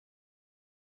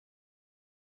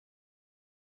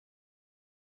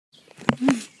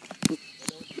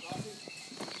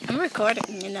I'm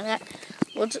recording, you know that.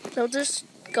 They'll just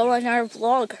go on our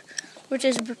vlog, which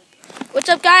is... What's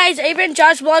up, guys? Avery and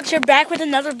Josh Vlogs here, back with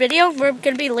another video. We're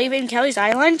going to be leaving Kelley's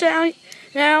Island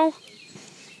now.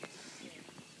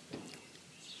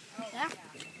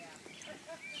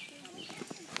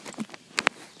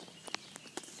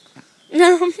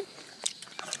 Yeah.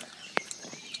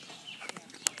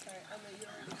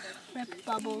 Rip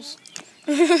bubbles.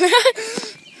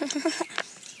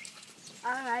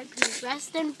 Alright,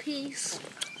 rest in peace.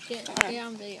 Get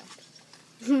on video.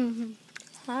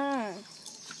 Hi.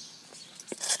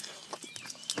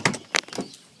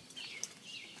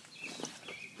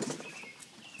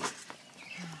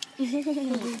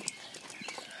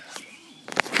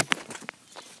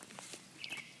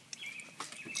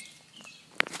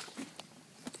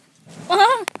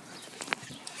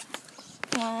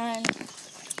 Come on.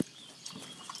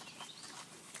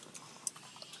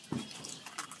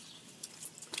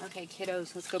 Okay,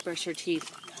 kiddos, let's go brush your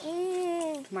teeth.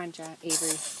 Come on,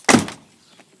 Avery.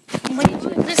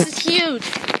 Wait, this is huge.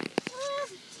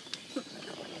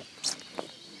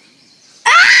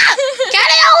 Ah! Got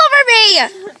it all over me!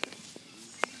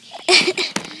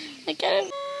 I got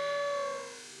it.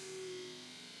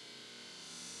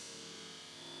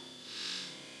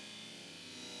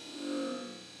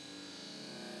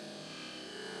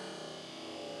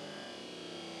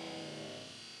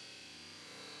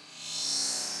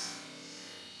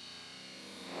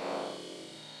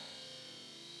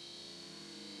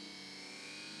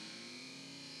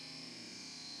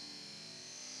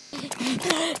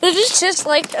 This is just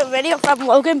like a video from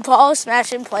Logan Paul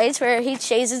smashing plates where he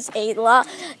chases Ayla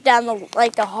down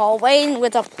the hallway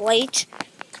with a plate.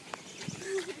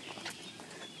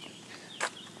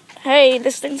 Hey,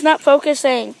 this thing's not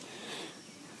focusing.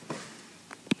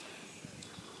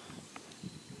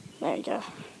 There you go.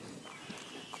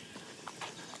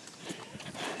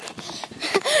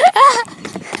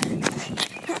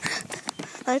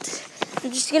 I'm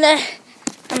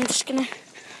just gonna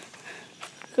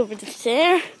go over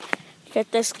there,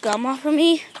 get this gum off of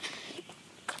me.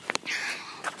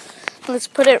 Let's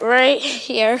put it right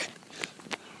here.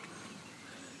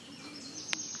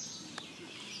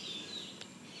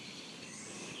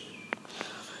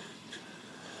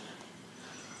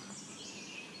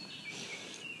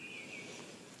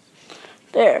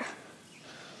 There.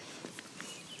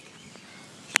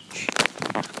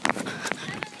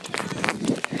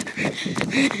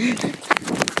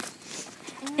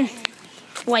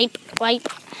 Wipe.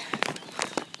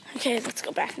 Okay, let's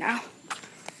go back now.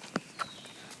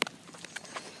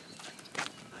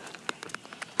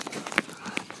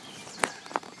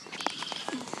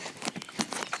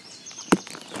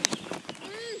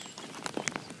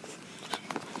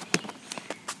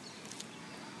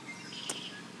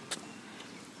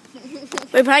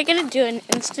 We're probably gonna do an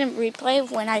instant replay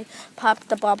of when I popped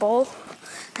the bubble.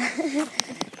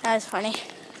 That was funny.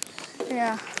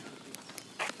 Yeah.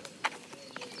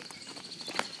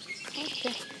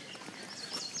 Okay.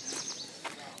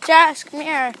 Josh, come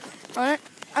here. I'm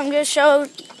gonna show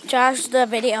Josh the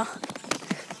video.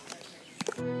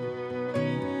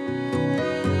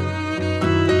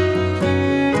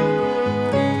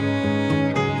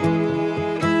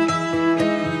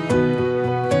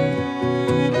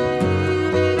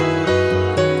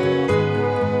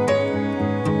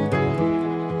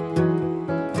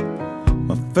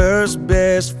 First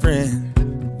best friend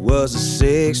was a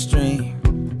 6-string.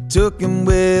 Took him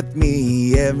with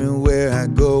me everywhere I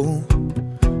go.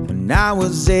 When I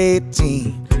was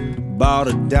 18, bought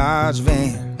a Dodge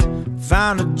van,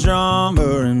 found a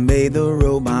drummer and made the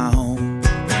road my home.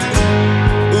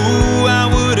 Ooh, I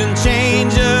wouldn't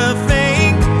change a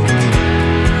thing.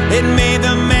 It made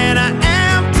the man I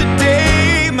am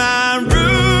today. My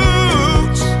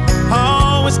roots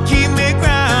always keep me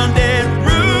grounded.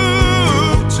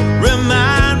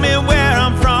 Remind me where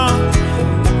I'm from,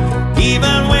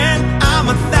 even when I'm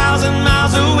 1,000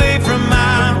 miles away from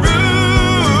my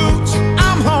roots.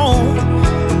 I'm home.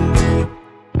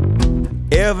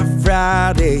 Every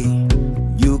Friday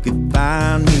you can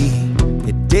find me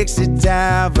at Dixie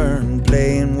Tavern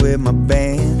playing with my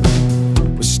band.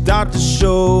 We start the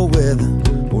show with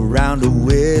a round of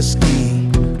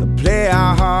whiskey, play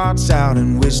our hearts out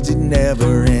and wish it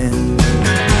never end.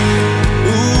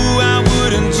 Ooh, I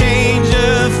wouldn't change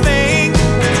a thing.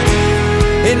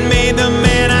 It made the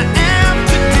man I am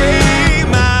today.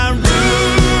 My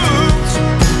roots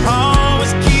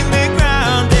always keep me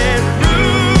grounded.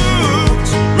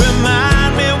 Roots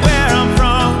remind me where I'm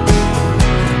from,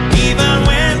 even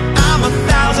when I'm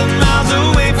 1,000 miles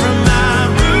away from my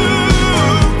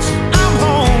roots. I'm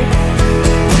home.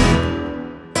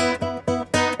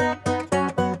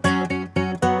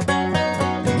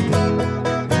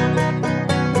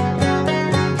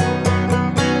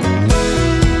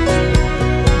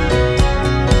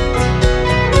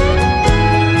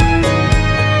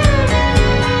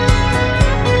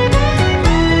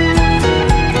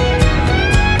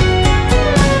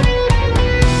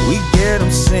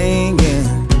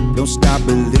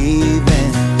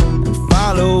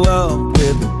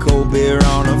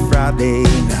 Friday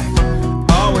night.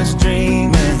 Always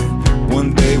dreaming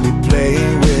one day we'd play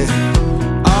with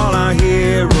all our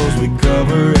heroes we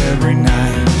cover every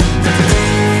night.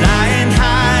 Flying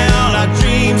high, all our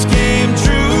dreams came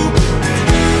true.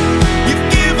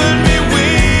 You've given me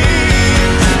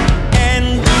wings and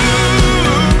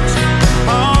roots,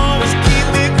 always keep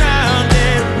me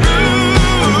grounded.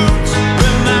 Roots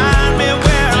remind me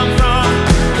where I'm from,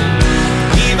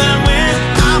 even when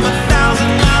I'm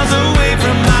 1,000 miles away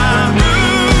from my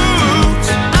roots.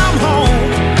 I'm home.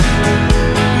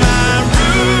 My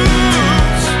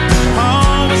roots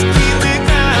always keep me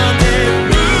grounded.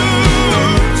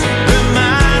 Roots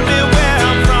remind me where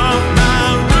I'm from. My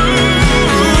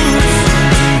roots,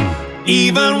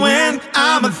 even when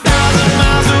I'm 1,000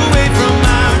 miles away from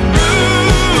my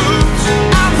roots.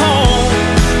 I'm home.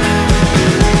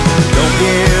 Don't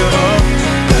give up,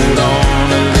 hold on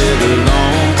a little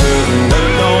longer. But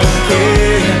don't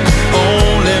care,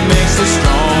 only makes us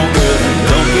stronger.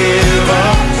 Don't give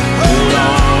up, hold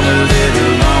on a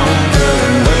little longer.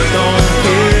 But don't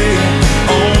care,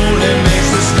 only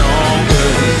makes us stronger.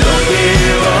 Don't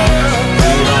give up,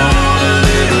 hold on a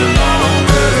little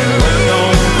longer. But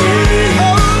don't care,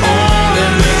 only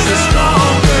makes us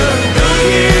stronger. Don't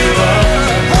give up,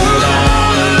 hold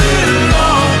on a little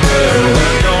longer.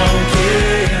 But don't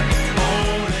care,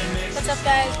 only makes What's up,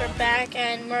 guys? We're back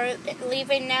and we're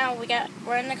leaving now.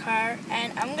 We're in the car,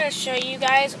 and I'm gonna show you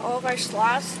guys all of our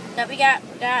sloths that we got.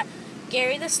 We got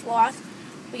Gary the sloth.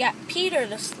 We got Peter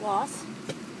the sloth.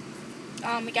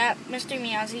 We got Mr.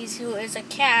 Meowsies, who is a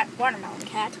cat, watermelon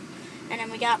cat, and then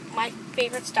we got my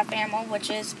favorite stuffed animal, which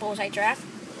is Bullseye Giraffe.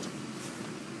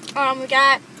 We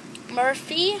got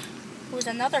Murphy, who's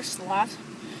another sloth.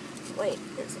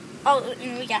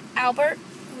 And we got Albert,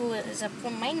 who is a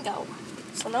flamingo.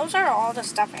 So those are all the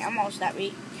stuffed animals that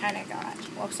we kind of got.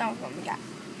 Well, some of them we got.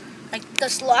 Like the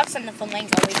sloths and the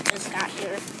flamingo we just got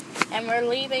here. And we're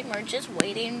leaving. We're just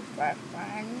waiting for our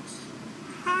friends.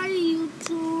 Hi,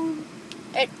 YouTube.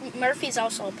 Murphy's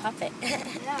also a puppet.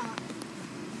 Yeah.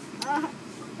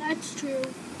 That's true.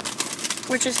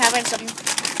 We're just having some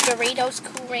Doritos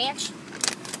Cool Ranch.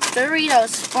 Doritos,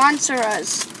 sponsor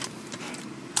us.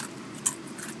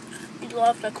 We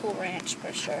love the Cool Ranch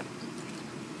for sure.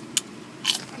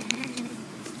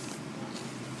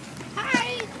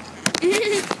 Hi.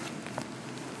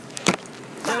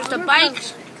 There's the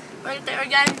bikes right there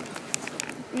again.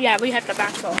 Yeah, we have to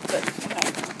back off. Good. Okay.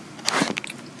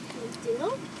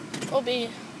 We'll be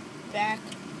back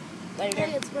later.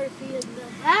 Hey, it's Murphy in the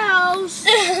house.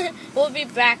 We'll be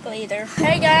back later.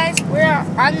 Hey guys, we're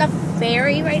on the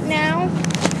ferry right now.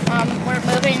 We're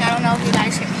moving. I don't know if you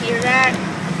guys can hear that.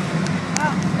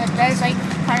 But there's like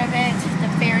part of it, the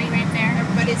ferry right there.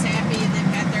 Everybody's happy and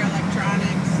they've got their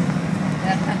electronics.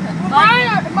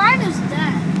 Mine is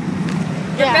dead.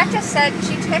 Yeah. Rebecca said,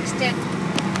 she texted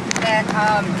that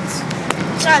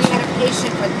she had a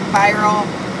patient with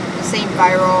the same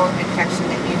viral infection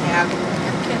that you have.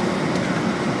 Okay.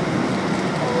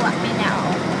 Let me know.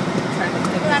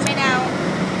 Let me know.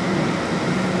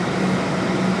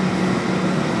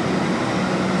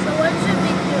 So what should we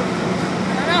do?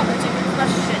 I don't know. That's a good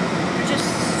question. We're just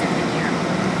sitting here.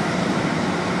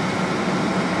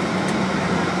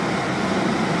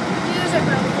 Use it,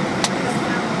 bro.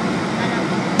 I know.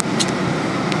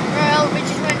 Well, we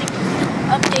just wanted to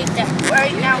update that.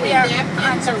 Right now we are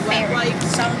on the ferry.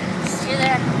 So, see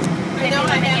that? I know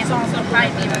I have some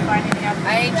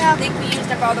I think we used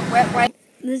up all the wet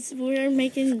wipes. We're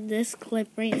making this clip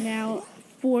right now,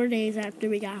 4 days after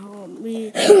we got home.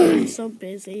 We were so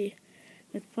busy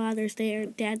with Father's Day or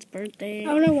Dad's birthday. I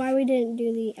don't know why we didn't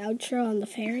do the outro on the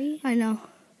ferry. I know,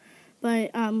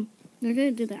 but they're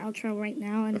gonna do the outro right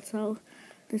now, and so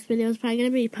this video is probably gonna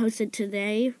be posted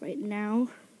today, right now.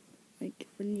 Like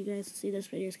when you guys see this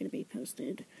video, it's gonna be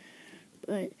posted.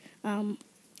 But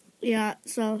yeah,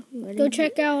 so Go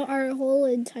check out our whole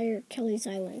entire Kelley's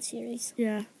Island series.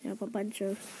 Yeah, we have a bunch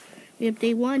of. We have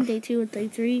day 1, day 2, and day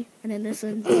 3, and then this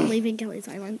one's leaving Kelley's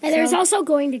Island. And there's also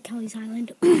going to Kelley's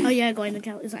Island. Oh yeah, going to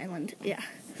Kelley's Island. Yeah.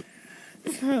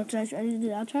 So, Josh, ready to do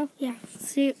the outro? Yeah.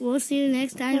 We'll see you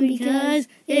next time because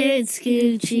it's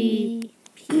Scoochie.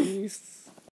 Peace.